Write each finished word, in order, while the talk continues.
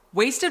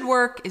Wasted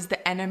work is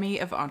the enemy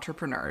of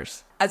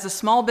entrepreneurs. As a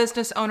small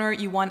business owner,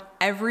 you want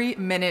every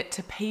minute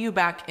to pay you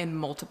back in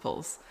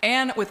multiples.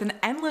 And with an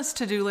endless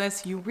to-do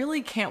list, you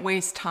really can't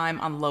waste time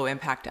on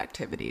low-impact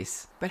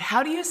activities. But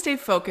how do you stay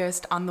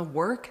focused on the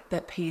work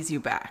that pays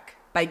you back?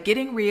 By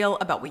getting real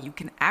about what you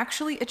can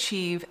actually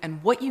achieve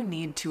and what you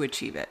need to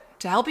achieve it.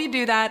 To help you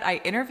do that, I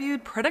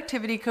interviewed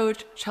productivity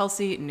coach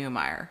Chelsey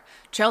Newmyer.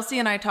 Chelsey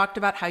and I talked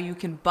about how you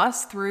can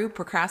bust through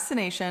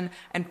procrastination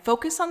and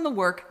focus on the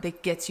work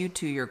that gets you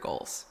to your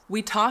goals.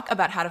 We talk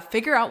about how to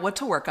figure out what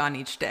to work on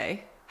each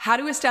day, how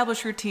to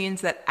establish routines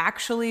that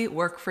actually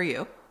work for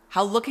you,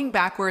 how looking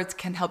backwards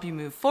can help you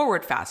move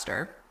forward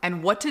faster,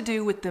 and what to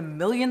do with the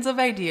millions of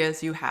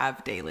ideas you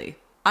have daily.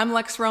 I'm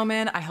Lex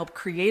Roman. I help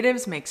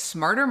creatives make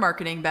smarter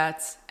marketing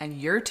bets, and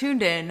you're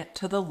tuned in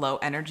to the Low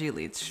Energy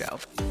Leads Show.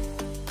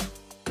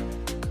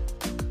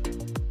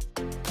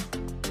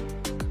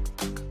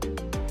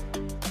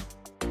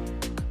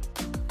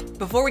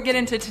 Before we get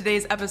into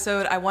today's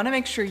episode, I want to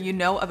make sure you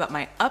know about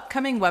my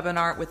upcoming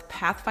webinar with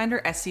Pathfinder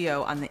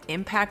SEO on the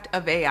impact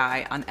of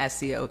AI on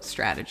SEO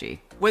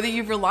strategy. Whether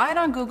you've relied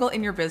on Google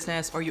in your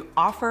business or you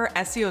offer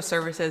SEO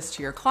services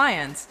to your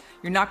clients,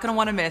 you're not going to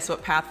want to miss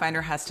what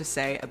Pathfinder has to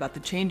say about the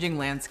changing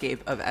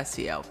landscape of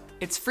SEO.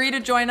 It's free to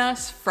join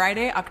us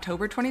Friday,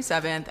 October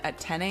 27th at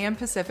 10 a.m.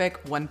 Pacific,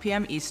 1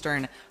 p.m.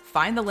 Eastern.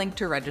 Find the link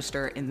to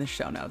register in the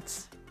show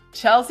notes.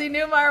 Chelsey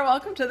Newmyer,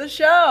 welcome to the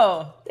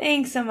show.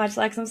 Thanks so much,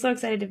 Lex. I'm so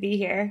excited to be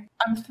here.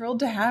 I'm thrilled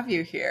to have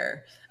you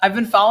here. I've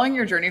been following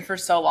your journey for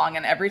so long,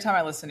 and every time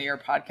I listen to your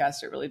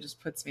podcast, it really just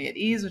puts me at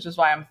ease, which is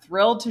why I'm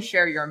thrilled to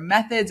share your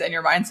methods and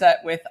your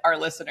mindset with our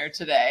listener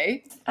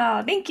today.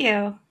 Oh, thank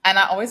you. And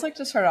I always like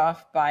to start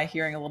off by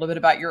hearing a little bit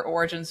about your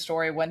origin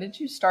story. When did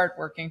you start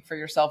working for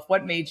yourself?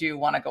 What made you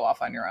want to go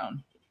off on your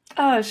own?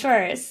 Oh,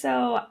 sure.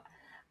 So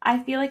I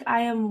feel like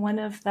I am one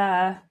of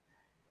the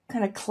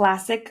kind of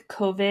classic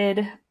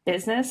COVID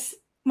business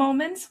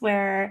moments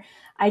where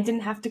I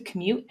didn't have to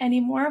commute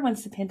anymore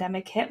once the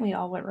pandemic hit. We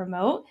all went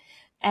remote.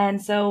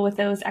 And so with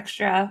those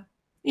extra,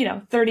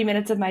 30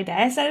 minutes of my day,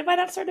 I decided, why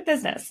not start a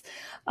business?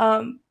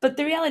 But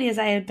the reality is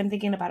I had been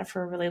thinking about it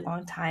for a really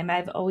long time.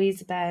 I've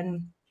always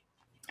been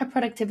a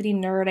productivity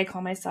nerd. I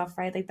call myself,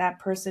 right? Like that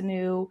person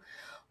who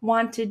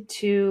wanted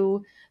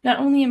to not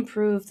only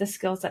improve the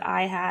skills that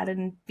I had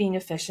in being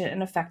efficient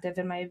and effective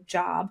in my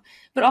job,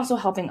 but also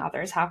helping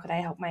others. How could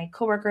I help my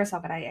coworkers? How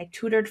could I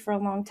tutored for a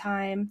long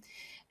time.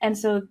 And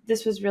so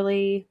this was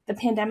really, the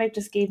pandemic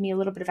just gave me a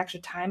little bit of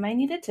extra time I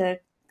needed to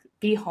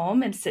be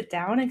home and sit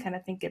down and kind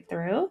of think it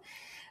through.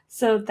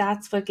 So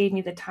that's what gave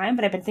me the time,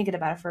 but I've been thinking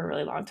about it for a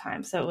really long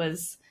time. So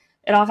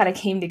it all kind of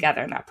came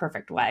together in that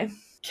perfect way.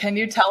 Can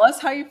you tell us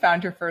how you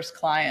found your first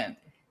client?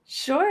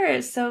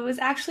 Sure. So it was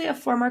actually a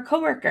former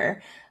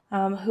coworker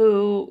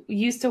who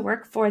used to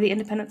work for the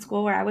independent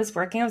school where I was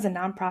working. I was a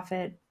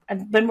nonprofit.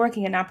 I've been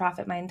working in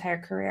nonprofit my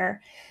entire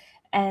career.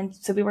 And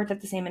so we worked at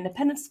the same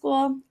independent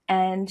school,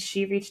 and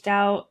she reached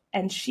out,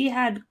 and she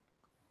had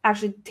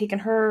actually taken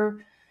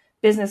her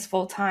business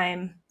full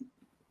time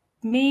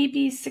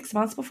maybe 6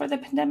 months before the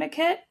pandemic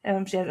hit.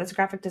 She was a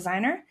graphic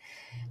designer.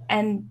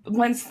 And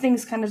once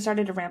things kind of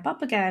started to ramp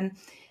up again,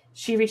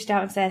 she reached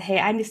out and said, hey,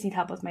 I just need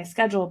help with my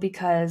schedule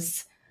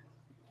because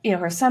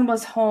her son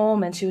was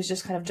home and she was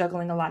just kind of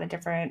juggling a lot of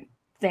different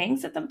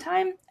things at the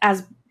time,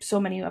 as so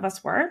many of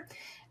us were.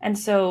 And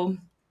so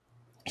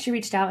she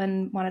reached out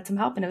and wanted some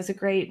help. And it was a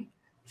great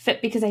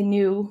fit because I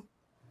knew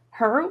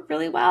her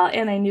really well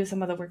and I knew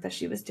some of the work that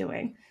she was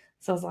doing.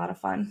 So it was a lot of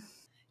fun.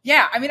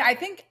 Yeah. I mean, I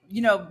think,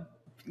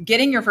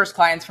 getting your first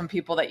clients from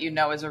people that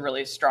is a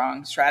really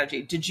strong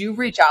strategy. Did you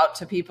reach out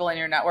to people in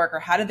your network, or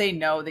how did they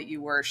know that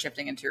you were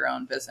shifting into your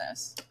own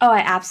business? Oh, I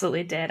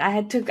absolutely did.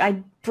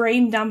 I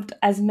brain dumped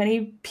as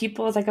many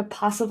people as I could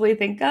possibly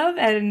think of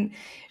and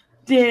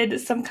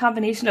did some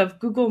combination of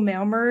Google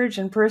Mail merge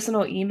and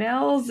personal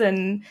emails.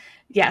 And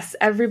yes,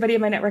 everybody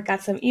in my network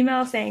got some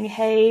email saying,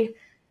 hey,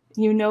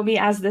 you know me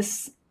as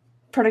this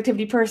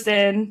productivity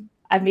person.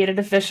 I've made it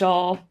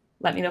official.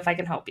 Let me know if I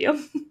can help you.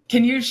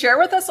 Can you share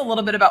with us a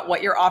little bit about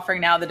what you're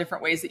offering now, the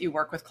different ways that you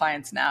work with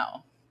clients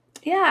now?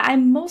 Yeah, I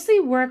mostly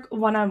work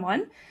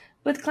one-on-one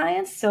with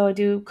clients. So I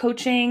do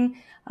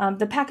coaching.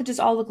 The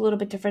packages all look a little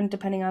bit different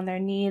depending on their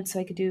needs. So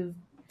I could do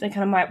like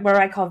kind of where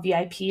I call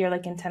VIP or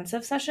like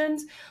intensive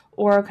sessions,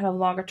 or kind of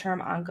longer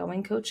term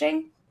ongoing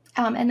coaching.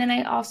 And then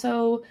I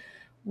also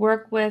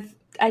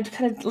I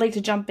kind of like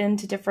to jump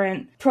into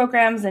different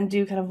programs and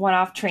do kind of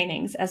one-off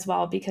trainings as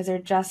well, because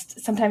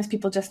sometimes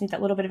people just need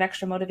that little bit of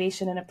extra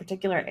motivation in a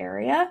particular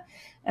area.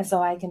 And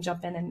so I can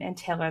jump in and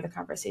tailor the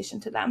conversation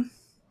to them.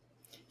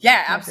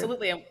 Yeah,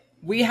 absolutely. And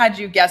we had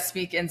you guest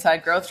speak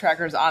inside Growth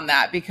Trackers on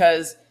that,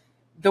 because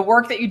the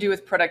work that you do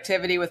with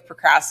productivity, with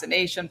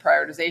procrastination,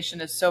 prioritization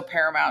is so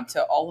paramount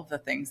to all of the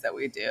things that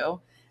we do.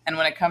 And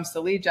when it comes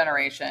to lead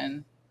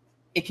generation,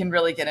 it can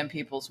really get in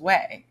people's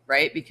way,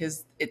 right?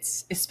 Because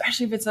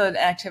especially if it's an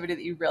activity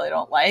that you really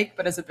don't like,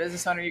 but as a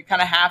business owner, you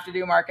kind of have to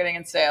do marketing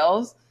and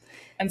sales.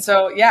 And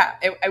so, yeah,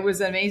 it was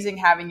amazing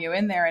having you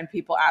in there, and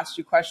people asked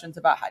you questions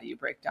about how do you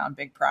break down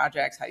big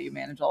projects? How do you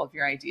manage all of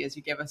your ideas?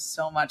 You gave us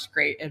so much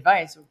great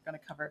advice. We're going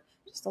to cover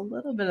just a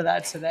little bit of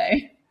that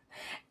today.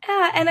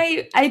 Yeah, and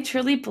I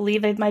truly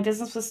believe that my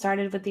business was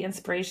started with the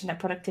inspiration that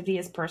productivity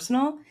is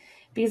personal,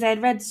 because I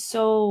had read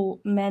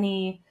so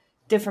many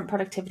different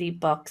productivity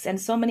books,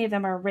 and so many of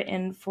them are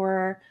written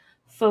for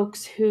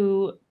folks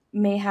who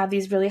may have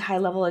these really high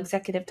level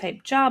executive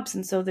type jobs,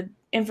 and so the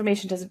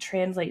information doesn't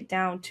translate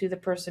down to the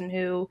person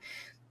who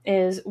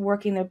is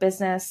working their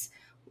business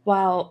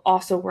while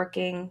also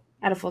working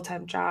at a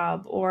full-time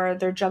job, or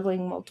they're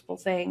juggling multiple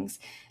things.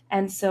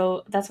 And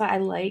so that's why I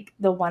like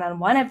the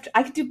one-on-one.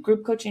 I could do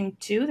group coaching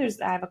too.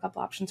 I have a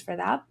couple options for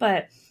that,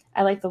 but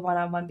I like the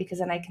one-on-one because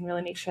then I can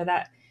really make sure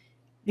that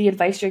the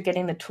advice you're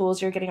getting, the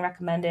tools you're getting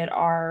recommended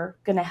are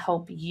going to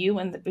help you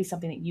and be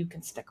something that you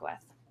can stick with.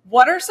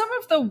 What are some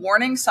of the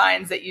warning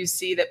signs that you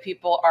see that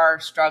people are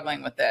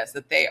struggling with this,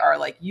 that they are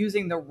like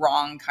using the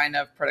wrong kind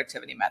of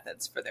productivity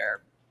methods for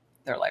their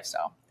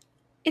lifestyle?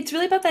 It's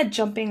really about that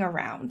jumping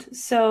around.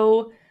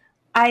 So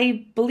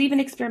I believe in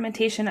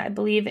experimentation. I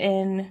believe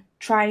in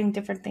trying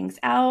different things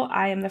out.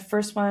 I am the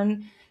first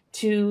one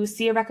to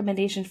see a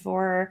recommendation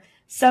for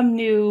some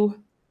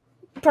new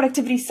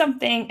productivity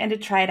something and to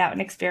try it out and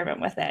experiment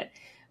with it.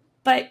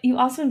 But you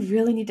also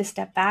really need to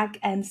step back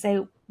and say,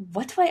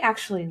 what do I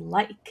actually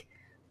like?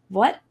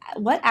 What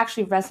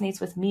actually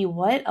resonates with me?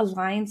 What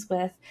aligns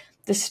with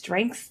the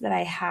strengths that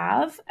I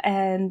have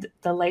and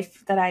the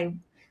life that I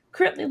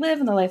currently live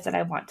and the life that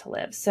I want to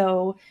live?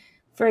 So,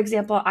 for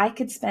example, I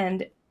could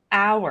spend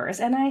hours,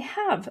 and I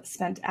have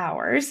spent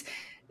hours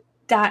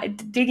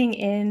digging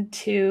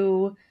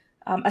into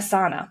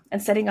Asana and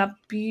setting up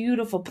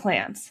beautiful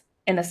plans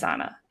in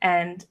Asana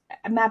and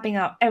mapping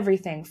out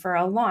everything for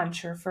a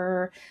launch or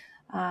for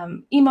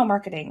email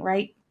marketing,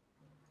 right?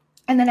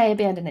 And then I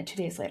abandon it 2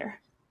 days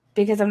later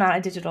because I'm not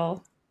a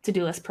digital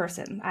to-do list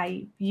person.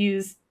 I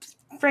use,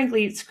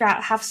 frankly,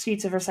 half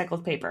sheets of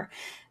recycled paper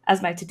as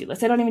my to-do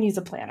list. I don't even use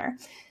a planner.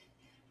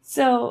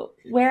 So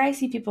where I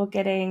see people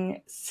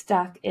getting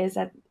stuck is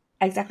that,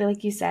 exactly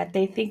like you said,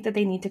 they think that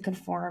they need to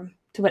conform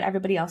to what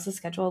everybody else's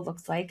schedule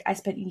looks like. I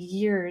spent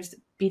years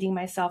beating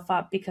myself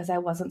up because I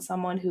wasn't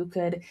someone who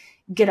could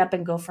get up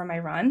and go for my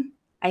run.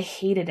 I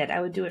hated it.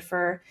 I would do it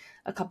for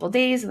a couple of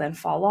days and then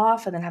fall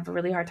off and then have a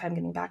really hard time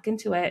getting back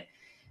into it.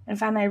 And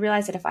finally, I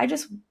realized that if I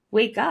just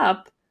wake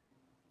up,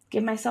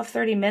 give myself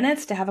 30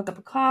 minutes to have a cup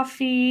of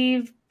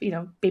coffee,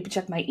 maybe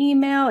check my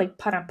email, like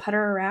putter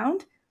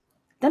around,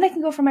 then I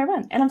can go for my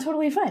run and I'm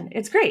totally fine.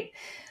 It's great.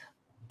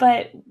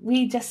 But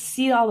we just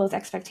see all those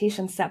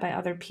expectations set by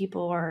other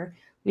people, or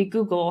we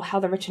Google how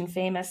the rich and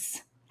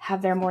famous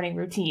have their morning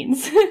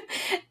routines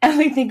and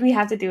we think we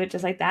have to do it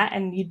just like that.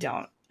 And you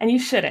don't, and you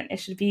shouldn't. It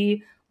should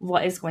be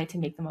what is going to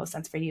make the most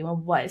sense for you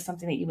and what is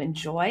something that you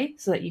enjoy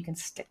so that you can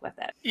stick with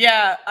it.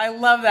 Yeah, I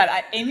love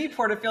that. Amy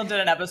Porterfield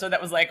did an episode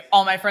that was like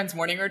all my friends'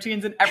 morning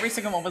routines, and every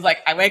single one was like,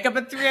 I wake up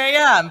at 3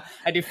 a.m.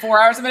 I do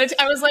 4 hours a minute.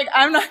 I was like,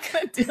 I'm not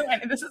going to do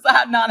it. This is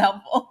not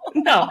helpful.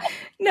 No,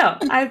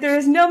 there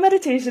is no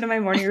meditation in my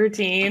morning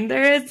routine.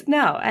 There is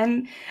no.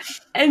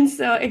 And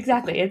so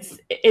exactly, it's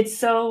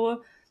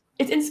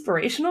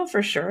inspirational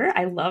for sure.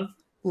 I love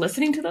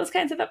listening to those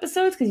kinds of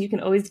episodes because you can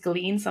always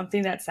glean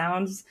something that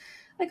sounds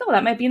like, oh,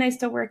 that might be nice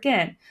to work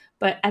in.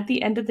 But at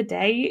the end of the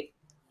day,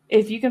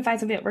 if you can find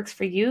something that works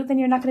for you, then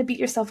you're not going to beat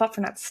yourself up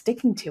for not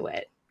sticking to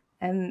it.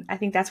 And I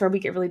think that's where we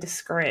get really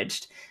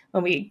discouraged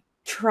when we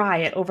try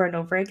it over and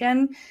over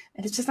again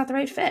and it's just not the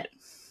right fit.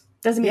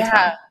 Doesn't mean it's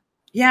wrong.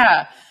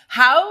 Yeah.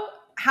 How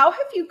have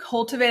you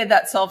cultivated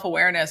that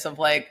self-awareness of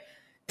like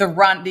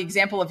the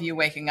example of you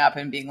waking up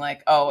and being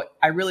like, oh,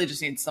 I really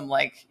just need some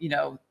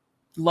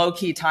low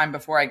key time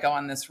before I go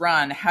on this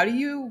run. How do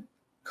you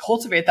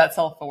cultivate that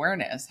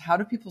self-awareness? How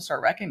do people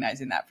start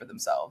recognizing that for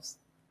themselves?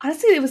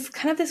 Honestly, it was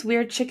kind of this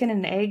weird chicken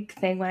and egg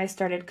thing when I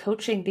started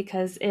coaching,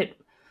 because it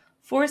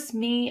forced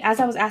me, as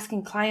I was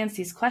asking clients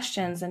these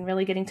questions and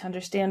really getting to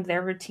understand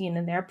their routine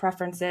and their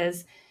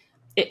preferences,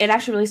 it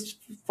actually really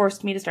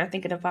forced me to start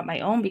thinking about my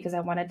own, because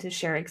I wanted to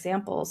share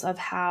examples of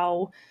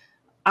how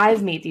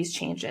I've made these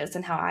changes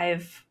and how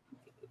I've,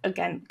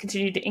 again,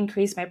 continued to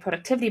increase my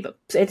productivity. But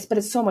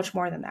it's so much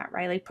more than that,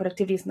 right? Like,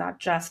 productivity is not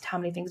just how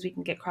many things we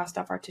can get crossed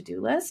off our to-do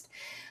list,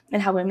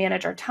 and how we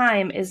manage our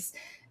time is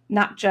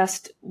not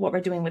just what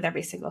we're doing with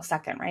every single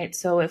second, right?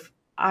 So if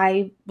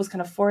I was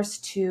kind of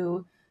forced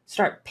to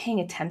start paying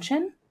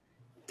attention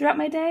throughout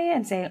my day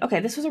and saying, okay,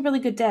 this was a really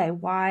good day.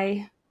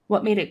 Why?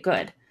 What made it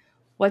good?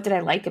 What did I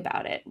like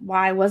about it?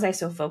 Why was I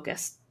so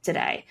focused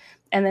today?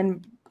 And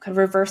then kind of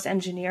reverse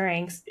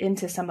engineering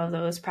into some of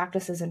those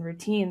practices and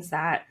routines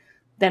that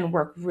then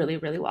work really,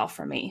 really well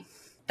for me.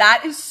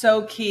 That is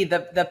so key.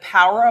 The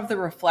power of the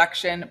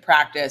reflection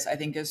practice, I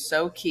think, is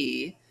so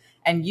key.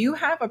 And you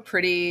have a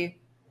pretty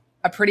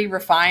a pretty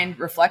refined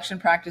reflection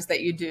practice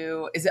that you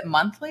do. Is it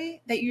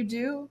monthly that you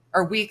do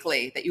or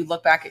weekly that you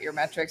look back at your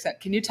metrics?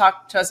 Can you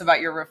talk to us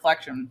about your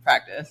reflection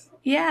practice?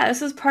 Yeah,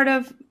 this is part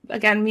of,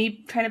 again,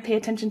 me trying to pay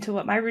attention to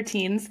what my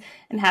routines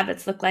and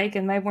habits look like.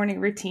 And my morning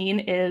routine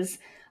is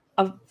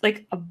a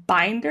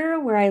binder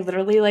where I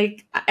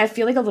literally I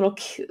feel like a little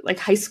like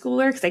high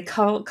schooler because I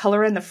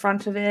color in the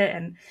front of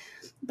it,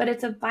 but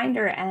it's a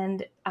binder,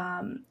 and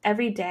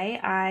every day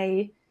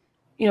I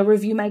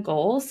review my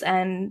goals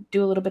and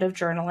do a little bit of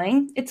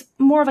journaling. It's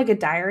more of like a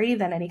diary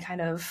than any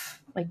kind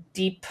of like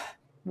deep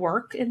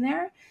work in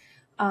there.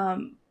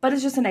 But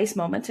it's just a nice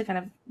moment to kind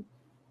of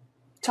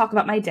talk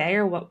about my day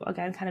or what,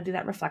 again, kind of do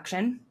that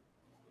reflection.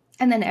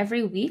 And then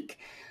every week,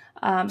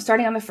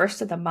 starting on the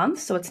first of the month,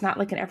 so it's not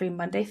like an every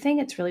Monday thing,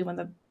 it's really when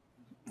the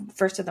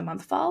first of the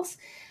month falls,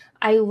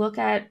 I look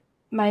at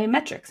my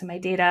metrics and my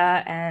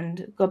data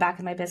and go back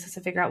in my business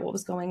and figure out what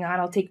was going on.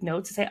 I'll take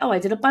notes and say, oh, I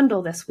did a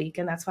bundle this week,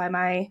 and that's why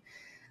my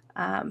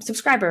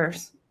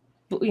subscribers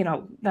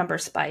number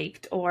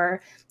spiked,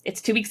 or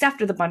it's 2 weeks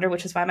after the bundle,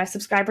 which is why my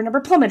subscriber number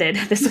plummeted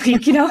this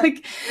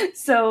week.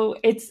 So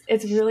it's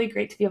really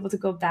great to be able to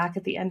go back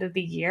at the end of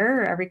the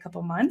year or every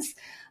couple months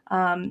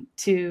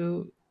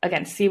to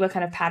again see what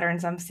kind of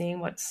patterns I'm seeing,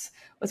 what's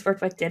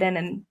worked, what didn't.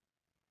 And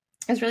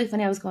it's really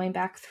funny, I was going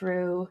back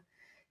through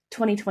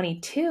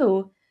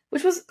 2022,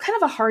 which was kind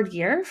of a hard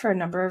year for a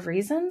number of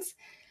reasons,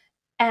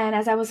 and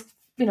as I was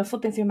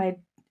flipping through my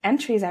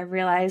entries, I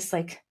realized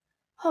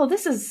oh,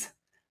 this is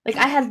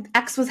I had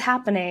X was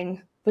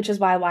happening, which is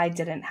why Y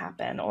didn't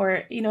happen.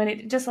 Or, and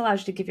it just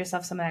allows you to give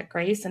yourself some of that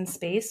grace and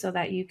space so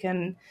that you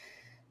can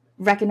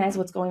recognize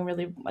what's going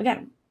really,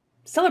 again,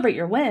 celebrate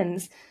your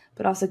wins,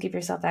 but also give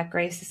yourself that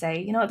grace to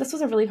say, this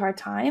was a really hard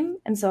time.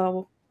 And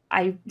so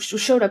I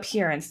showed up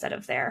here instead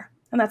of there.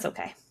 And that's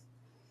okay.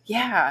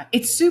 Yeah,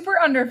 it's super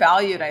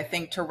undervalued, I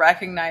think, to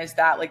recognize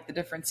that, like the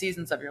different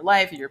seasons of your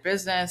life, your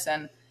business,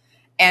 and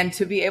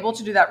to be able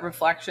to do that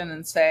reflection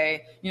and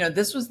say,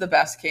 this was the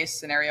best case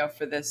scenario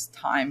for this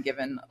time,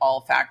 given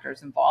all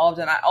factors involved.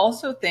 And I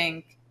also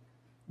think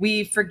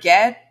we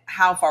forget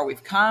how far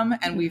we've come,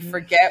 and we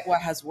forget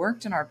what has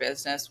worked in our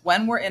business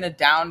when we're in a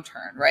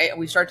downturn, right? And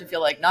we start to feel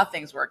like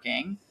nothing's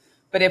working.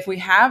 But if we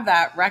have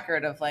that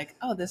record of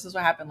oh, this is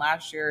what happened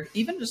last year,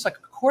 even just like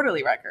a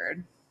quarterly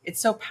record,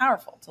 it's so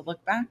powerful to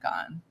look back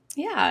on.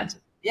 Yeah.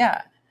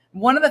 Yeah.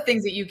 One of the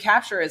things that you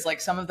capture is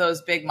some of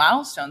those big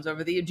milestones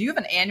over the year. Do you have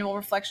an annual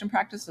reflection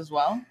practice as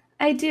well?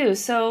 I do.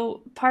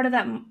 So part of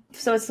that,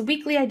 so it's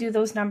weekly, I do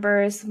those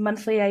numbers.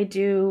 Monthly, I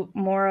do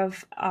more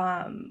of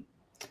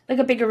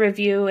a bigger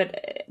review.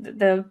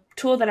 The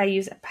tool that I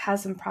use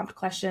has some prompt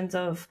questions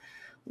of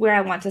where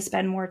I want to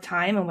spend more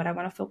time and what I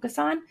want to focus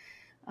on.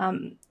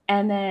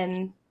 And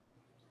then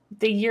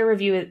the year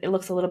review, it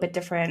looks a little bit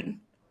different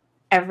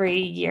every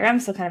year. I'm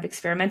still kind of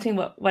experimenting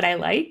what I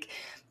like.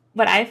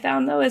 What I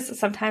found, though, is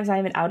sometimes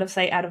I'm an out of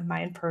sight, out of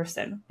mind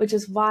person, which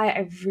is why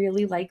I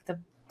really like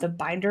the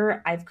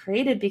binder I've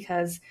created,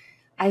 because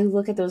I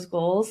look at those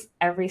goals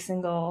every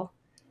single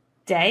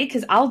day,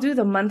 because I'll do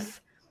the month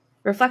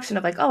reflection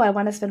of oh, I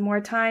want to spend more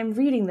time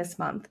reading this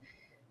month.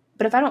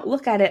 But if I don't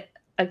look at it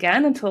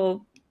again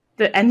until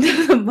the end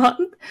of the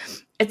month,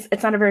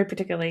 it's not a very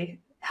particularly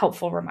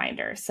helpful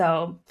reminder.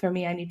 So for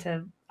me,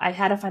 I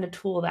had to find a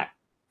tool that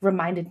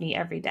reminded me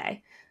every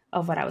day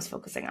of what I was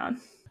focusing on.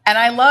 And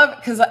I love,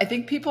 because I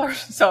think people are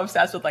so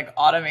obsessed with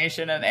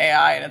automation and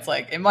AI, and it's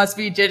it must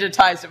be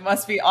digitized, it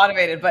must be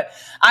automated. But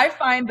I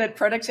find that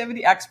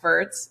productivity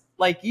experts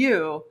like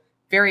you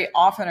very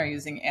often are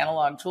using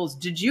analog tools.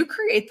 Did you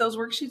create those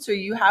worksheets, or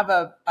you have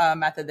a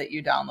method that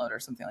you download or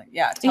something like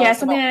that? Yeah,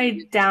 something I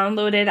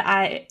downloaded.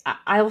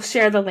 I will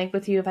share the link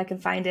with you if I can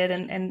find it,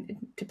 and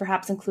to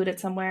perhaps include it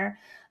somewhere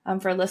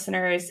for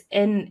listeners.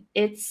 And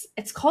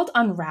it's called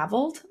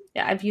Unraveled.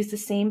 I've used the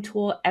same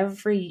tool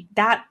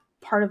that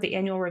part of the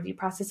annual review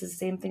process is the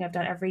same thing I've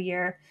done every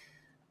year.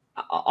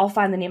 I'll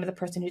find the name of the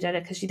person who did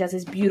it, because she does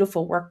these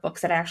beautiful workbooks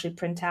that I actually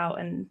print out,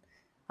 and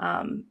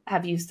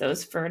have used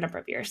those for a number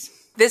of years.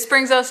 This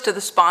brings us to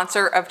the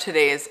sponsor of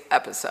today's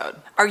episode.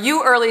 Are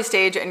you early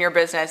stage in your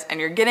business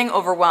and you're getting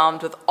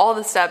overwhelmed with all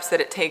the steps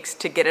that it takes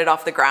to get it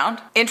off the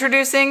ground?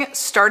 Introducing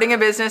Starting a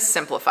Business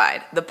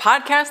Simplified, the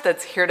podcast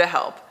that's here to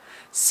help.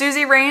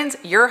 Susie Rains,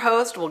 your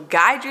host, will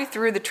guide you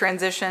through the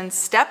transition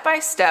step by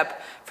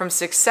step from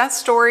success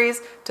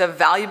stories to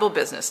valuable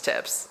business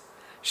tips.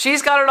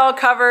 She's got it all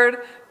covered.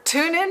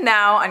 Tune in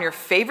now on your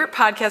favorite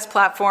podcast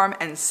platform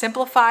and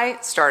simplify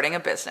starting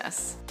a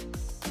business.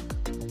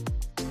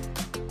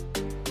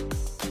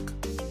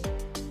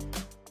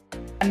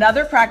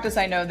 Another practice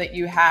I know that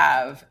you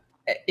have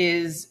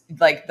is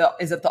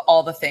the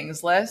all the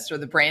things list, or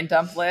the brain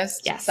dump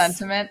list? Yes.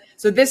 Sentiment.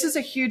 So this is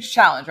a huge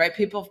challenge, right?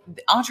 People,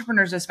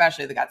 entrepreneurs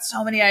especially, they got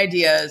so many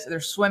ideas, they're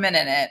swimming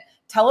in it.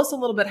 Tell us a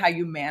little bit how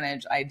you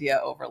manage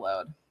idea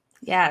overload.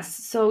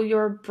 Yes. So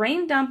your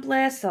brain dump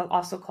list,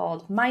 also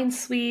called mind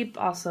sweep,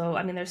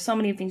 there's so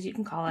many things you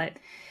can call it,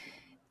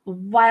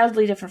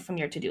 wildly different from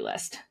your to-do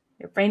list.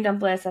 Your brain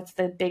dump list, that's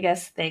the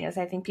biggest thing, is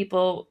I think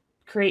people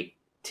create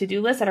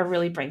to-do lists that are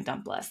really brain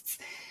dump lists.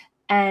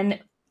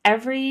 And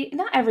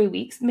not every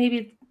week,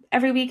 maybe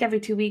every week, every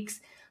 2 weeks,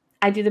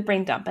 I do the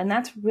brain dump. And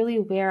that's really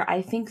where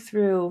I think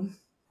through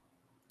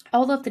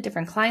all of the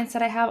different clients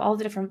that I have, all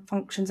the different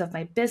functions of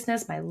my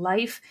business, my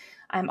life.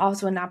 I'm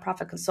also a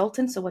nonprofit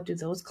consultant. So what do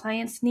those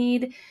clients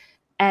need?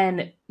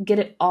 And get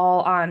it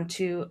all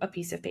onto a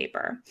piece of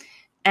paper.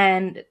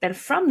 And then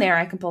from there,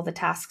 I can pull the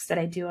tasks that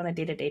I do on a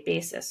day-to-day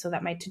basis so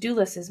that my to-do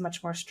list is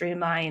much more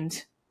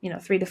streamlined,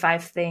 3 to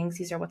 5 things.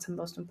 These are what's the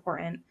most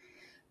important.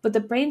 But the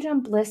brain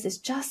dump list is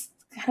just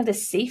kind of the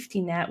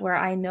safety net where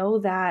I know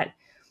that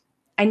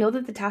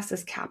the task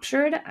is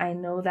captured. I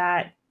know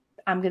that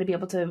I'm going to be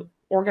able to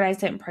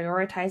organize it and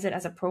prioritize it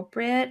as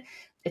appropriate.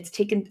 It's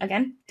taken,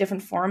 again,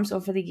 different forms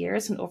over the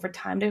years and over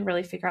time to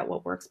really figure out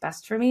what works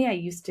best for me. I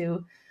used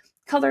to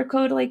color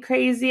code like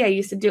crazy. I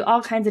used to do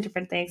all kinds of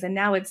different things. And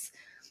now it's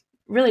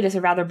really just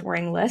a rather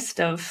boring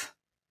list of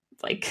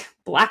like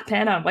black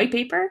pen on white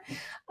paper.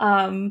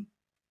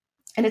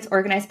 And it's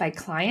organized by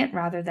client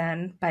rather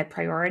than by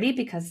priority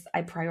because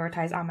I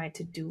prioritize on my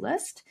to-do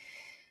list.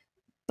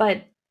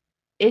 But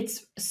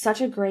it's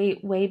such a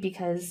great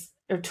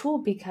tool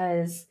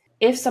because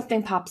if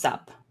something pops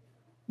up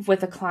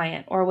with a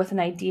client or with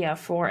an idea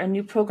for a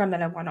new program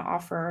that I want to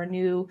offer or a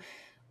new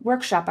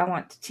workshop I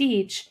want to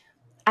teach,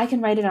 I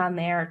can write it on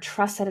there,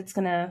 trust that it's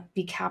going to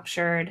be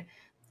captured,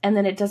 and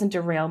then it doesn't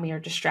derail me or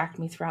distract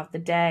me throughout the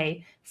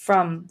day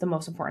from the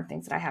most important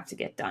things that I have to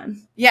get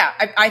done. Yeah,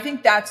 I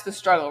think that's the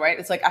struggle, right?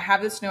 It's like I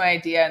have this new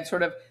idea and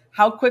sort of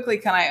how quickly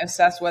can I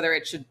assess whether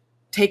it should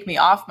take me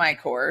off my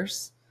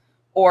course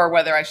or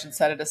whether I should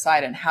set it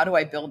aside, and how do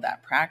I build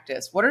that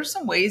practice? What are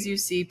some ways you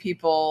see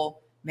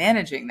people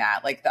managing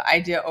that, like the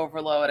idea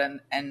overload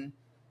and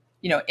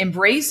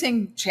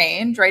embracing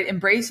change, right?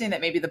 Embracing that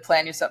maybe the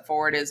plan you set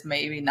forward is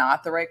maybe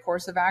not the right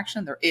course of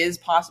action. There is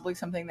possibly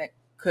something that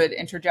could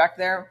interject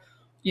there,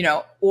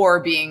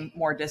 or being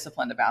more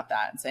disciplined about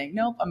that and saying,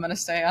 nope, I'm going to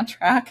stay on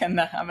track and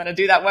I'm going to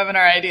do that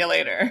webinar idea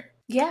later.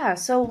 Yeah.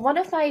 So one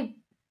of my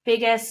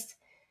biggest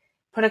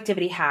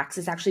productivity hacks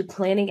is actually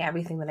planning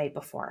everything the night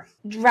before.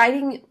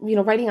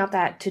 Writing out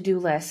that to-do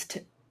list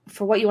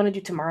for what you want to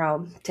do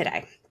tomorrow,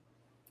 today.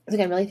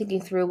 Again, really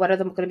thinking through what are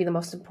going to be the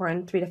most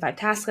important 3 to 5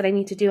 tasks that I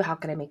need to do. How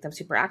can I make them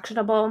super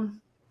actionable?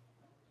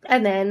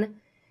 And then,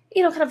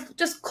 kind of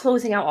just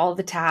closing out all of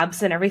the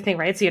tabs and everything,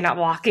 right? So you're not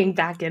walking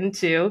back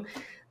into,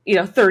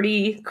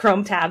 30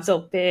 Chrome tabs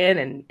open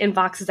and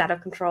inboxes out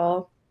of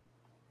control.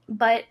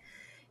 But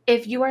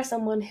if you are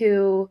someone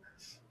who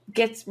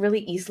gets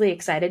really easily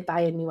excited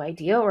by a new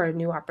idea or a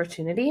new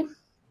opportunity,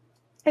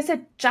 I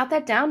said, jot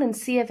that down and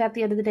see if at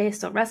the end of the day it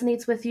still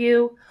resonates with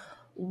you.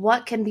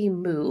 What can be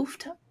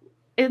moved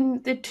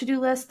in the to-do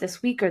list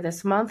this week or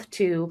this month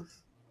to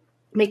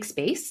make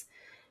space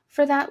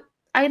for that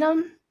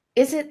item?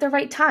 Is it the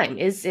right time?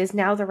 Is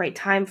now the right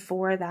time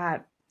for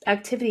that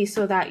activity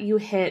so that you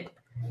hit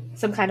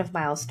some kind of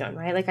milestone,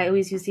 right? Like I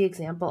always use the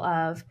example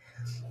of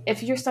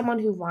if you're someone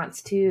who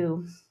wants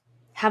to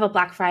have a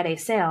Black Friday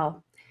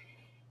sale,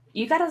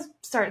 you got to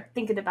start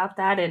thinking about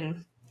that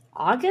in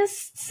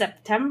August,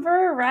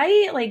 September,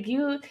 right? Like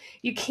you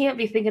can't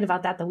be thinking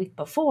about that the week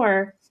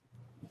before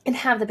and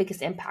have the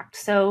biggest impact.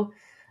 So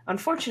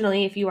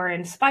unfortunately, if you are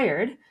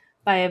inspired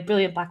by a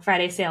brilliant Black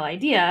Friday sale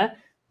idea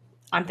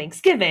on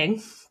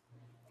Thanksgiving,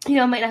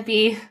 it might not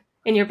be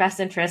in your best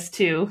interest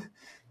to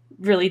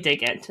really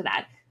dig into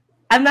that.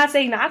 I'm not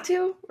saying not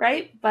to,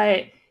 right?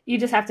 But you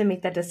just have to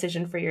make that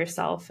decision for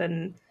yourself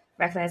and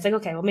recognize like,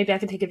 okay, well, maybe I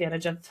can take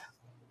advantage of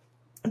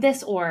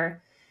this,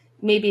 or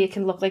maybe it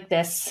can look like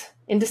this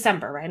in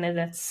December, right? And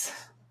it's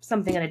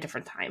something at a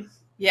different time.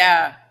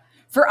 Yeah.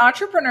 For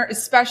entrepreneurs,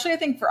 especially I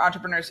think for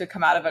entrepreneurs who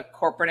come out of a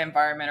corporate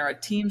environment or a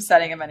team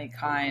setting of any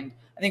kind,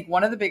 I think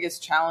one of the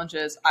biggest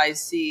challenges I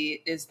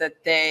see is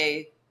that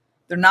they're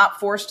not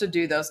forced to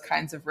do those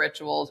kinds of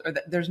rituals, or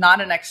that there's not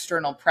an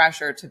external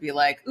pressure to be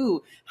like,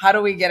 ooh, how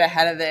do we get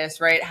ahead of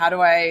this, right? How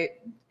do I,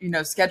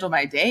 schedule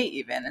my day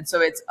even? And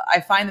so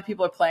I find that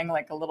people are playing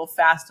like a little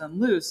fast and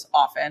loose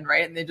often,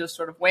 right? And they just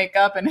sort of wake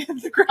up and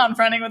hit the ground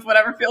running with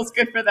whatever feels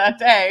good for that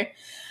day.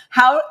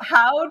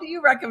 How do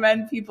you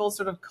recommend people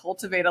sort of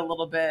cultivate a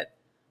little bit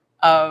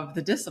of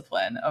the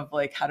discipline of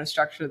like how to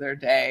structure their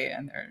day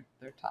and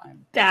their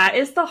time? That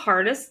is the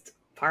hardest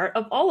part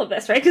of all of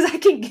this, right? Because I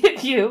can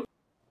give you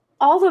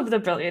all of the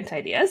brilliant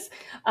ideas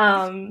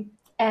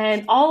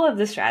and all of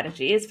the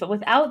strategies, but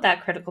without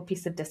that critical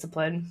piece of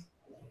discipline,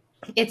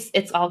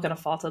 it's all going to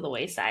fall to the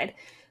wayside.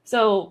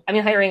 So,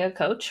 hiring a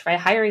coach, right?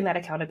 Hiring that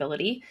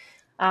accountability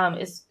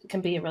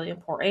can be really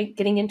important.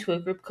 Getting into a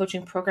group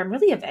coaching program,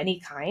 really of any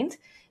kind,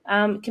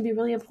 can be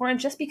really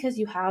important just because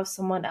you have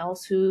someone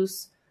else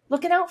who's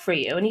looking out for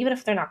you. And even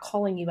if they're not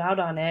calling you out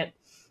on it,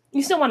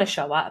 you still want to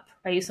show up,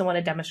 right? You still want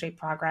to demonstrate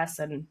progress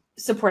and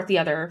support the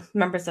other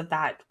members of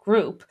that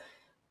group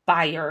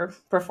by your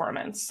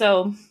performance.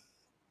 So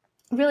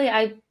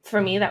really, for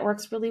me, that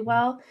works really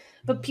well.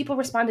 But people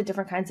respond to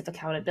different kinds of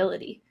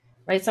accountability,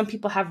 right? Some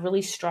people have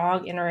really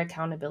strong inner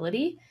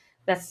accountability.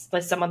 That's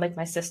like someone like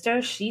my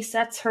sister. She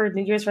sets her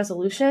New Year's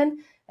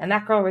resolution and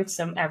that girl reaches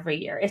them every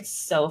year. It's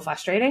so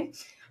frustrating.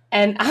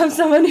 And I'm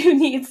someone who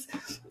needs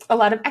a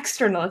lot of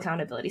external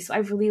accountability. So I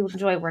really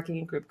enjoy working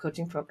in group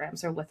coaching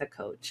programs or with a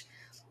coach.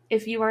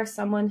 If you are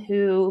someone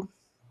who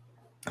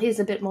is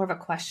a bit more of a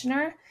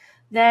questioner,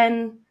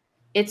 then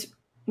it's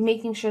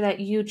making sure that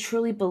you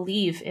truly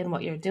believe in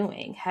what you're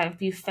doing.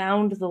 Have you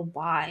found the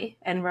why?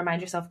 And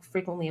remind yourself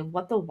frequently of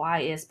what the why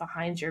is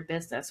behind your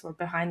business or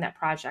behind that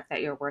project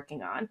that you're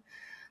working on.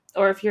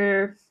 Or if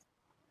you're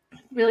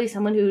really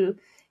someone who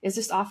is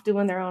just off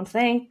doing their own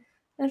thing,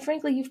 then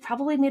frankly, you've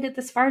probably made it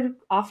this far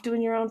off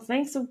doing your own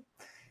thing. So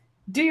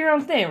do your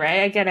own thing,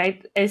 right?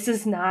 Again,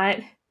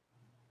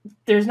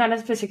 there's not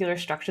a particular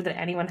structure that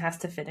anyone has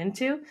to fit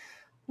into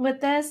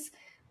with this,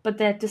 but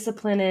that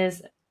discipline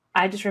is,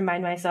 I just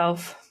remind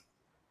myself,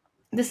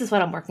 this is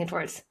what I'm working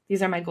towards.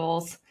 These are my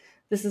goals.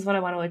 This is what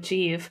I want to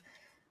achieve.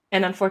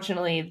 And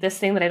unfortunately, this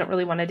thing that I don't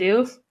really want to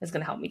do is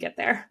going to help me get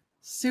there.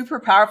 Super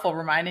powerful,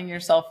 reminding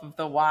yourself of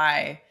the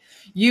why.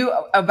 You,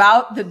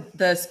 about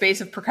the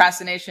space of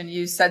procrastination,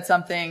 you said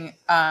something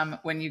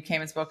when you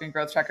came and spoke in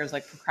Growth Trackers,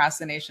 like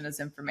procrastination is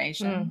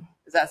information.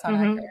 Does that sound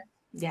accurate?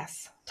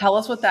 Yes. Tell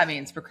us what that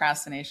means.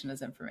 Procrastination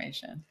is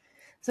information.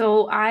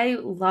 So I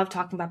love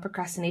talking about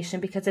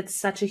procrastination because it's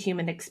such a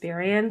human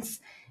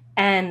experience,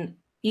 and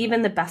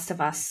even the best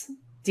of us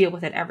deal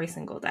with it every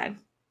single day.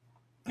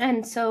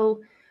 And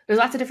so there's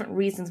lots of different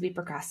reasons we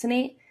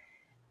procrastinate.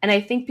 And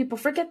I think people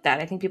forget that.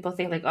 I think people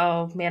think like,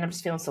 oh man, I'm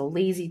just feeling so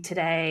lazy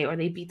today, or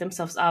they beat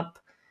themselves up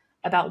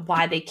about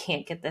why they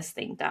can't get this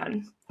thing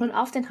done. When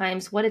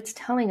oftentimes what it's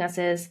telling us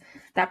is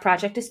that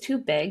project is too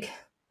big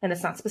and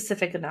it's not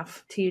specific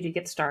enough to you to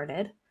get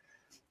started.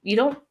 You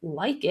don't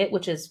like it,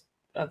 which is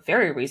a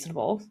very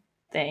reasonable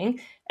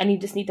thing, and you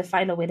just need to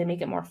find a way to make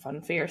it more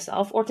fun for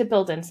yourself or to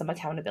build in some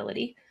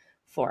accountability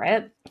for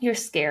it. You're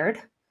scared,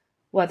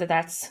 whether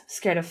that's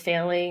scared of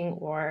failing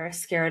or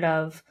scared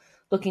of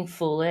looking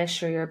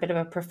foolish, or you're a bit of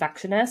a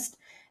perfectionist.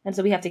 And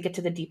so we have to get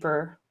to the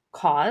deeper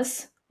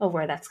cause of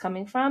where that's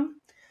coming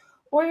from.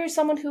 Or you're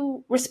someone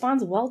who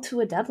responds well to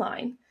a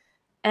deadline.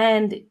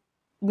 And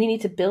we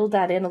need to build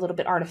that in a little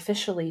bit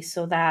artificially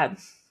so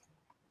that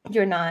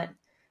you're not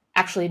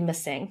actually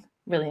missing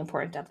really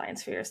important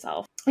deadlines for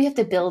yourself. We have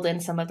to build in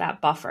some of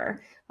that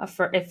buffer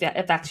for if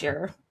that's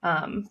your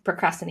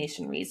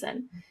procrastination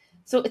reason.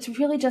 So it's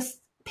really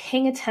just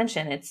paying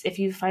attention. It's if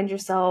you find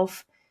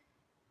yourself,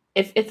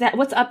 if that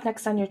what's up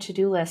next on your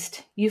to-do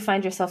list, you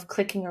find yourself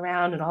clicking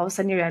around and all of a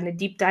sudden you're on a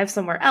deep dive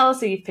somewhere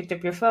else, or you've picked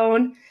up your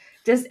phone.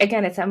 Just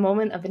again, it's that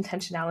moment of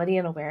intentionality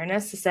and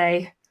awareness to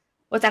say,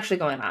 what's actually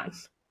going on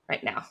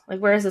right now? Like,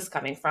 where is this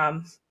coming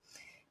from?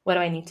 What do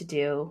I need to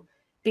do?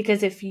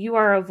 Because if you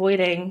are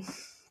avoiding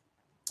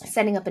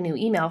setting up a new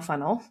email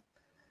funnel,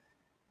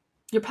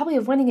 you're probably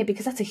avoiding it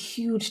because that's a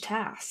huge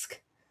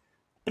task.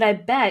 But I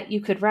bet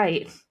you could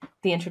write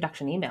the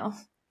introduction email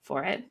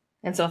for it.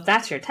 And so if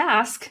that's your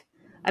task,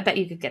 I bet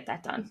you could get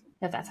that done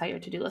if that's how your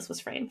to-do list was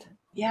framed.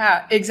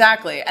 Yeah,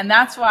 exactly. And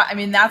that's why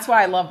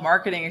I love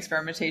marketing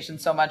experimentation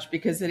so much,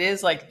 because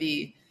it's like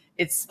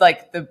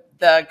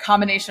the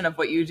combination of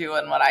what you do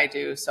and what I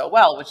do so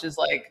well, which is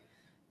like,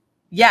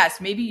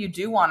 yes, maybe you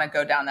do want to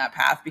go down that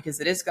path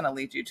because it is going to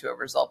lead you to a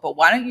result, but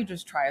why don't you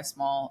just try a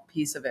small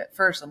piece of it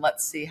first and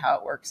let's see how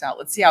it works out.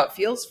 Let's see how it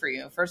feels for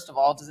you. First of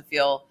all, does it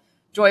feel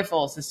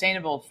joyful,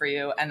 sustainable for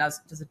you? And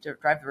does it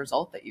drive the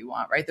result that you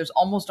want, right? There's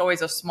almost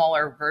always a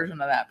smaller version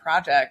of that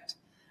project.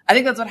 I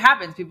think that's what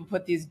happens. People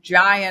put these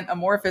giant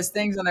amorphous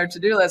things on their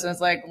to-do list, and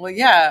it's like, well,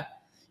 yeah,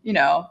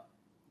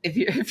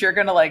 if you're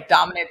going to like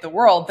dominate the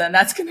world, then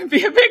that's going to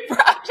be a big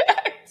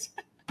project.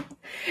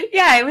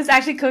 Yeah, I was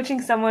actually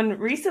coaching someone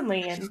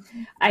recently, and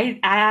I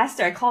asked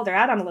her, I called her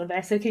out on a little bit.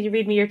 I said, can you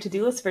read me your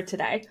to-do list for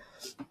today?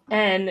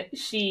 And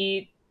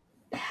she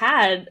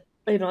had,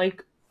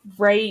 like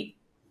write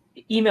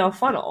email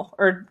funnel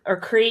or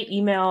create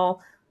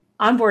email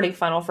onboarding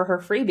funnel for her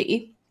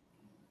freebie.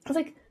 I was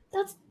like,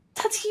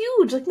 that's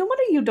huge. Like, no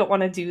wonder you don't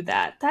want to do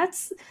that.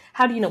 That's,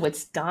 how do you know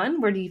it's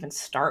done? Where do you even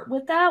start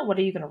with that? What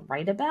are you going to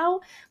write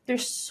about?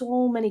 There's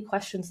so many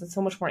questions and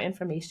so much more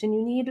information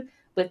you need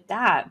with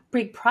that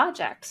big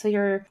project. So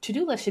your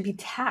to-do list should be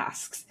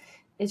tasks.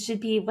 It should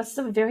be, what's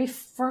the very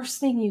first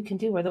thing you can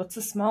do, or what's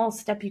the small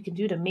step you can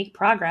do to make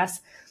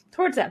progress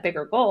towards that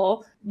bigger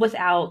goal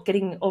without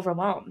getting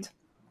overwhelmed.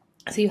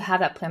 So you have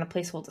that plan of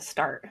placeholder to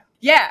start.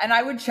 Yeah. And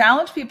I would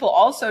challenge people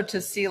also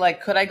to see,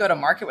 like, could I go to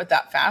market with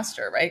that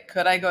faster, right?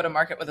 Could I go to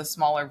market with a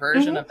smaller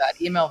version of that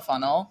email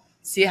funnel,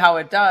 see how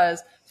it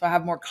does, so I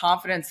have more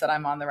confidence that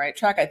I'm on the right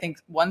track? I think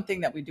one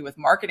thing that we do with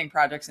marketing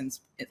projects, and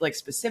like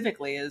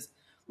specifically, is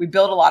we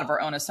build a lot of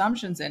our own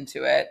assumptions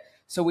into it.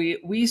 So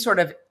we sort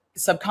of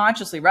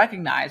subconsciously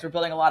recognize we're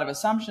building a lot of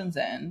assumptions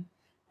in,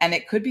 and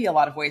it could be a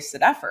lot of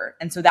wasted effort.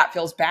 And so that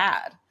feels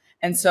bad.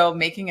 And so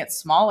making it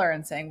smaller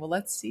and saying, well,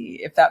 let's see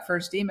if that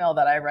first email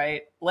that I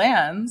write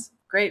lands.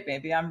 Great.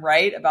 Maybe I'm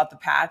right about the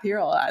path here.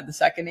 I'll add the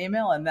second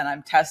email, and then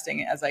I'm testing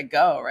it as I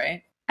go.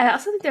 Right. I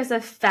also think there's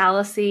a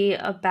fallacy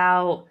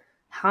about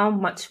how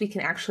much we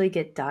can actually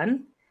get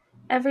done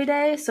every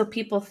day. So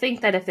people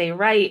think that if they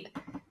write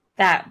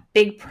that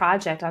big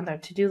project on their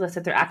to-do list,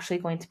 that they're actually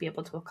going to be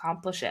able to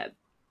accomplish it.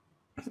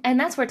 And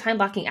that's where time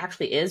blocking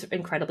actually is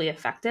incredibly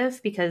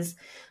effective, because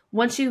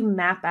once you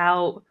map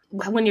out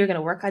when you're going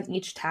to work on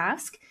each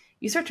task,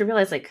 you start to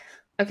realize like,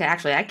 okay,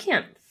 actually, I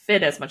can't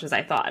fit as much as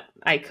I thought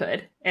I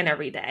could in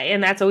every day.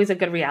 And that's always a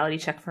good reality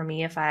check for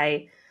me. If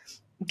I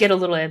get a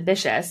little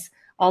ambitious,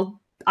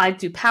 I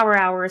do power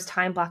hours,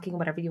 time blocking,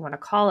 whatever you want to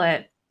call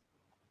it.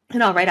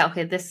 And I'll write out,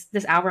 okay, this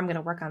hour I'm going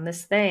to work on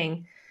this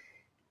thing.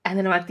 And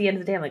then at the end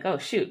of the day, I'm like, oh,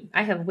 shoot,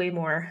 I have way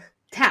more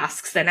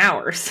tasks than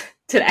hours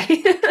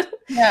today.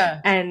 Yeah.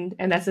 And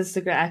that's just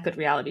a good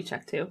reality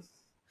check too.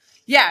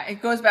 Yeah,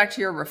 it goes back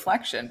to your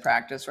reflection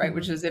practice, right? Mm-hmm.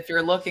 Which is if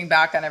you're looking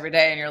back on every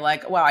day and you're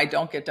like, wow, I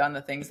don't get done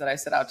the things that I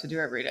set out to do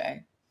every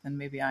day, then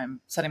maybe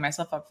I'm setting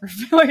myself up for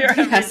failure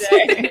every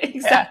day.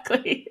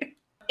 Exactly. Yeah.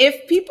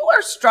 If people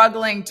are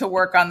struggling to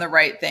work on the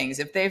right things,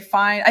 if they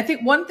find, I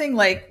think one thing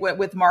like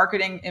with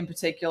marketing in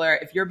particular,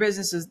 if you're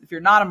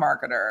not a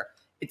marketer,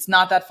 it's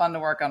not that fun to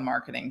work on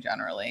marketing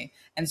generally.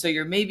 And so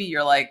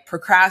you're like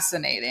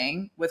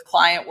procrastinating with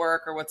client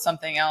work or with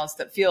something else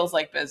that feels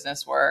like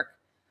business work.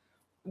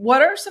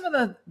 What are some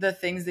of the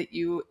things that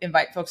you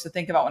invite folks to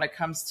think about when it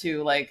comes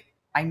to like,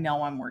 I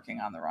know I'm working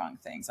on the wrong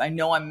things. I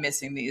know I'm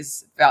missing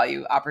these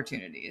value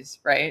opportunities,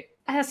 right?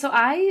 So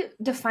I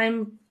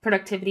define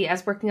productivity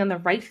as working on the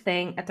right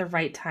thing at the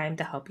right time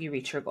to help you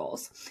reach your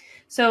goals.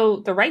 So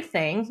the right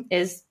thing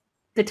is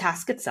the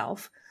task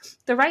itself.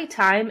 The right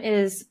time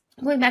is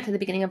going back to the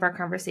beginning of our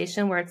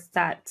conversation where it's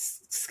that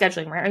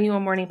scheduling, right? Are you a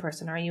morning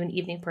person? Are you an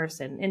evening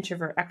person?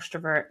 Introvert,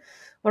 extrovert?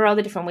 What are all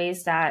the different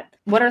ways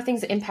what are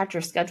things that impact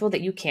your schedule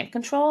that you can't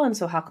control? And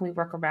so how can we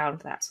work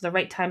around that? So the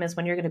right time is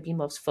when you're going to be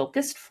most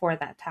focused for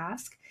that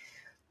task.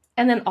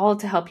 And then all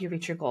to help you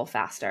reach your goal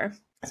faster.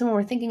 So when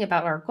we're thinking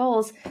about our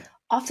goals,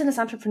 often as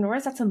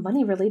entrepreneurs, that's a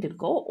money related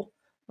goal,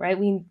 right?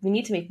 We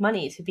need to make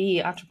money to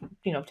be,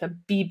 to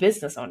be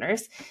business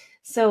owners.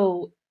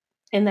 So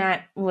in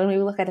that, when we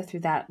look at it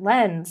through that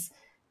lens,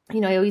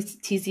 I always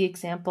tease the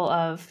example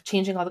of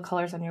changing all the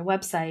colors on your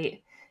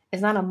website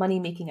is not a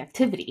money-making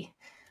activity,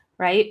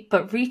 right?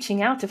 But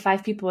reaching out to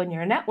 5 people in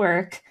your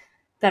network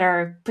that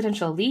are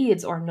potential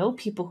leads or know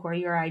people who are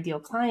your ideal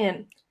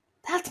client,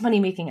 that's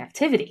money-making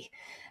activity.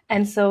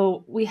 And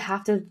so we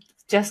have to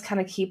just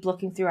kind of keep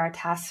looking through our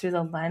tasks through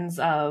the lens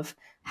of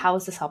how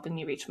is this helping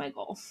me reach my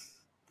goal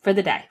for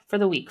the day, for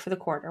the week, for the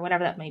quarter,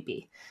 whatever that might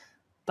be.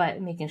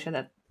 But making sure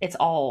that it's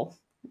all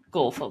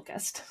goal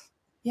focused.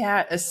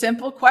 Yeah, a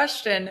simple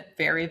question,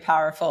 very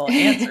powerful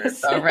answers,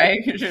 though, right?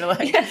 Because you're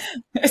like,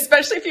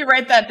 especially if you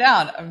write that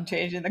down, I'm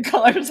changing the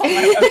colors on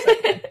my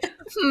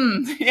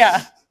website.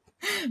 Yeah,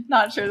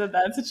 not sure that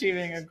that's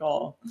achieving a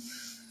goal.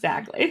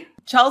 Exactly.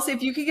 Chelsey,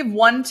 if you could give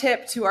one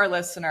tip to our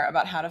listener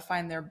about how to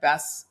find their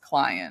best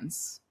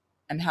clients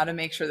and how to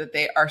make sure that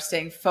they are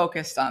staying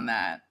focused on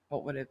that,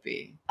 what would it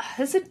be?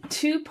 There's a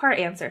 2-part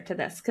answer to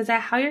this, because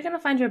how you're going to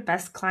find your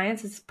best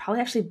clients is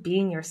probably actually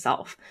being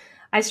yourself.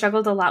 I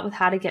struggled a lot with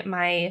how to get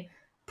my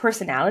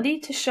personality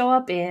to show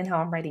up in how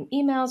I'm writing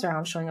emails or how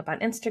I'm showing up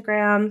on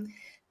Instagram.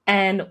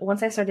 And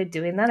once I started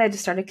doing that, I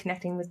just started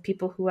connecting with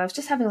people who I was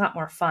just having a lot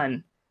more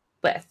fun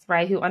with,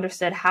 right? Who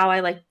understood how I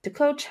like to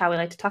coach, how I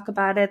like to talk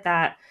about it,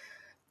 that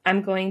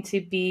I'm going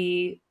to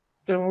be,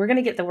 we're going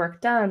to get the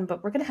work done,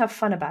 but we're going to have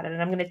fun about it.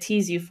 And I'm going to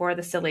tease you for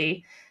the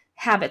silly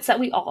habits that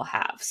we all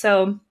have.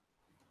 So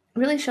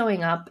really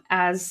showing up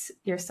as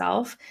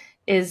yourself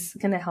is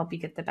going to help you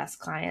get the best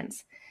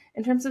clients.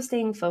 In terms of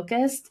staying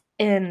focused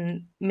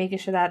and making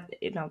sure that,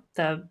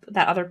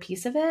 that other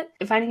piece of it,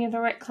 finding the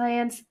right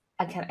clients,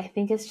 again, I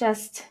think it's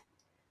just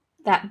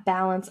that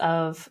balance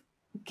of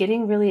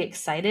getting really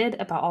excited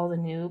about all the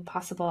new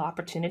possible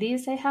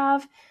opportunities they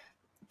have,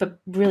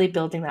 but really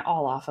building that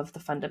all off of the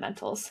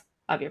fundamentals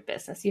of your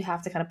business. You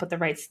have to kind of put the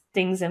right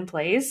things in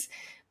place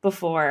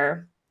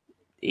before,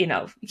 you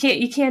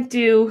can't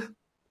do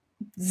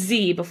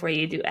Z before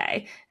you do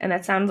A. And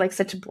that sounds like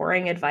such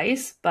boring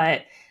advice,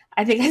 but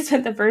I think I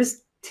spent the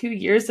first 2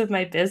 years of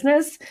my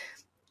business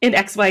in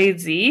X, Y, and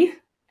Z,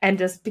 and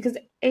just because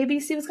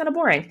ABC was kind of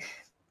boring.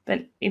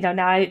 But now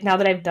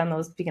that I've done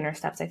those beginner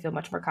steps, I feel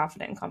much more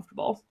confident and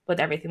comfortable with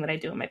everything that I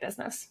do in my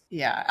business.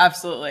 Yeah,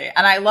 absolutely.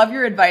 And I love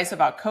your advice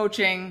about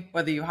coaching,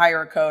 whether you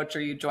hire a coach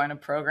or you join a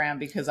program,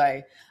 because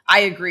I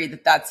agree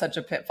that that's such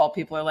a pitfall.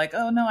 People are like,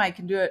 oh no, I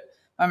can do it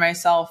by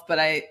myself. But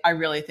I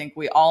really think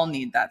we all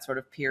need that sort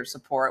of peer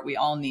support. We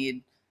all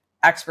need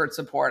expert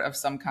support of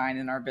some kind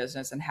in our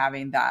business, and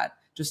having that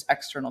just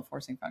external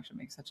forcing function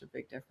makes such a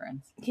big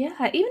difference.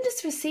 Yeah, even just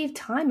to save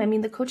time. I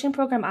mean, the coaching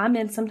program I'm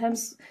in,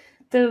 sometimes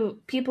the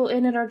people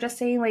in it are just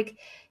saying like,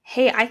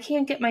 hey, I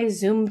can't get my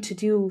Zoom to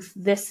do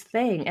this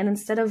thing. And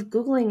instead of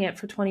Googling it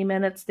for 20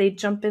 minutes, they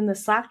jump in the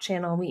Slack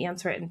channel and we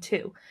answer it in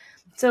 2.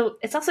 So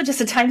it's also just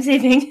a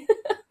time-saving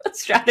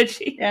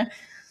strategy. Yeah.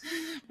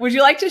 Would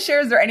you like to share,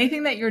 is there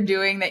anything that you're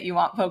doing that you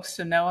want folks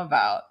to know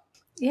about?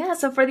 Yeah,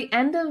 so for the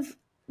end of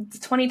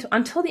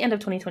until the end of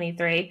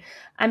 2023,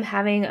 I'm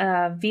having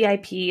a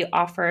VIP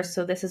offer.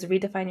 So this is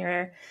Redefine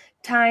Your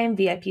Time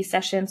VIP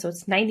session. So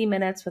it's 90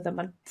 minutes with a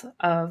month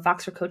of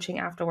Voxer coaching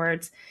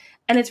afterwards.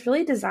 And it's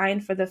really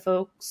designed for the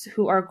folks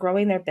who are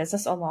growing their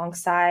business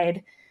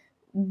alongside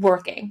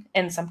working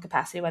in some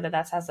capacity, whether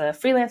that's as a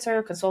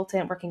freelancer,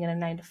 consultant, working in a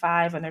 9 to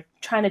 5, and they're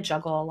trying to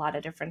juggle a lot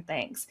of different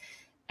things.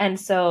 And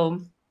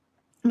so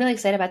I'm really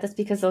excited about this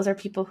because those are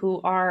people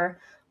who are,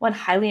 one,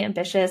 highly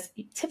ambitious,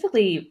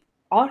 typically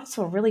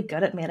also really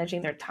good at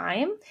managing their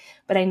time,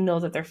 but I know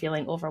that they're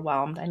feeling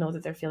overwhelmed. I know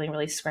that they're feeling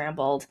really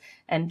scrambled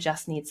and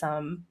just need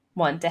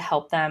someone to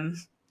help them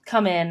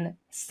come in,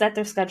 set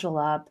their schedule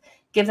up,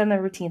 give them the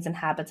routines and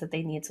habits that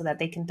they need so that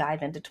they can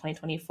dive into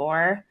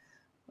 2024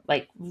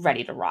 like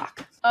ready to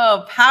rock.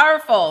 Oh,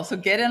 powerful. So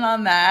get in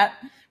on that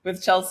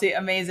with Chelsey.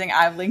 Amazing.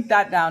 I've linked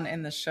that down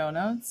in the show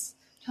notes.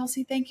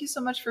 Chelsey, thank you so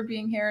much for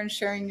being here and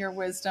sharing your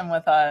wisdom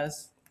with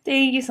us.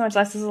 Thank you so much,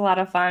 Les. This was a lot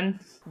of fun.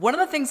 One of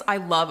the things I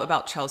love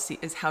about Chelsey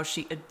is how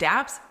she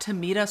adapts to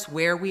meet us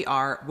where we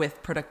are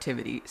with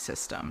productivity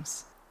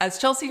systems. As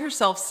Chelsey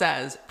herself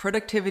says,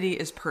 productivity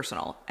is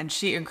personal, and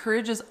she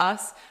encourages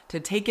us to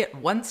take it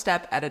one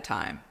step at a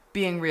time,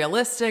 being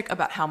realistic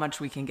about how much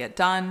we can get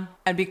done,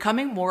 and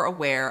becoming more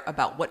aware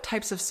about what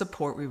types of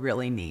support we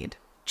really need.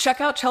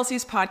 Check out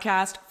Chelsey's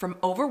podcast, From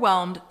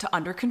Overwhelmed to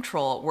Under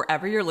Control,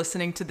 wherever you're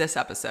listening to this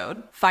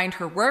episode. Find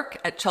her work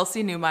at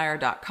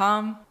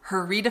chelseynewmyer.com.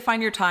 Her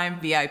Redefine Your Time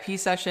VIP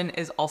session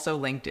is also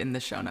linked in the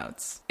show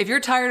notes. If you're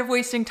tired of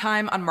wasting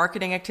time on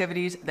marketing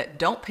activities that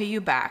don't pay you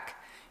back,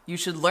 you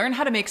should learn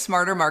how to make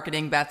smarter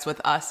marketing bets with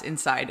us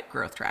inside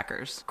Growth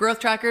Trackers. Growth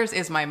Trackers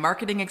is my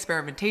marketing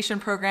experimentation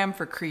program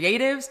for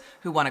creatives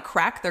who want to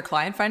crack their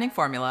client finding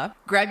formula.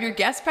 Grab your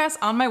guest pass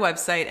on my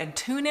website and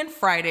tune in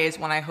Fridays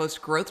when I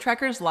host Growth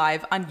Trackers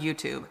live on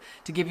YouTube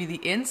to give you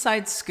the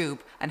inside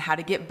scoop on how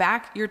to get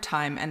back your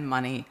time and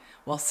money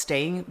while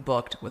staying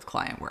booked with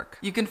client work.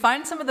 You can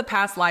find some of the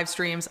past live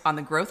streams on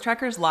the Growth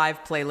Trackers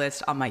live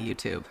playlist on my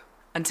YouTube.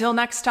 Until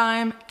next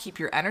time, keep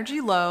your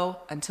energy low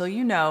until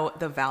you know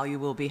the value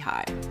will be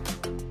high.